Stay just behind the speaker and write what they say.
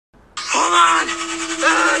Hold on!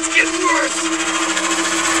 It's getting worse!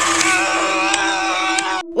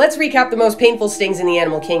 Let's recap the most painful stings in the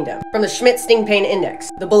animal kingdom. From the Schmidt Sting Pain Index,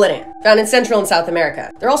 the bullet ant, found in Central and South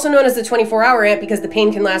America. They're also known as the 24-hour ant because the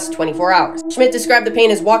pain can last 24 hours. Schmidt described the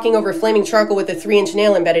pain as walking over flaming charcoal with a 3-inch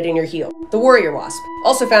nail embedded in your heel. The warrior wasp,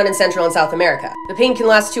 also found in Central and South America. The pain can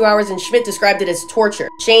last 2 hours and Schmidt described it as torture,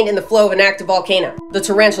 chained in the flow of an active volcano. The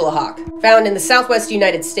tarantula hawk, found in the southwest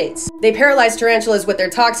United States. They paralyze tarantulas with their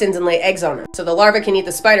toxins and lay eggs on them, so the larva can eat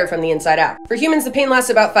the spider from the inside out. For humans, the pain lasts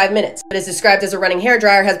about 5 minutes, but is described as a running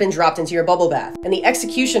hairdryer has been dropped into your bubble bath. And the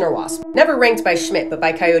executioner wasp, never ranked by Schmidt but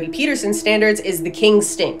by Coyote Peterson's standards, is the king's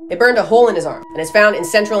sting. It burned a hole in his arm and is found in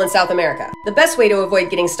Central and South America. The best way to avoid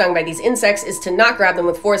getting stung by these insects is to not grab them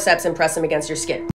with forceps and press them against your skin.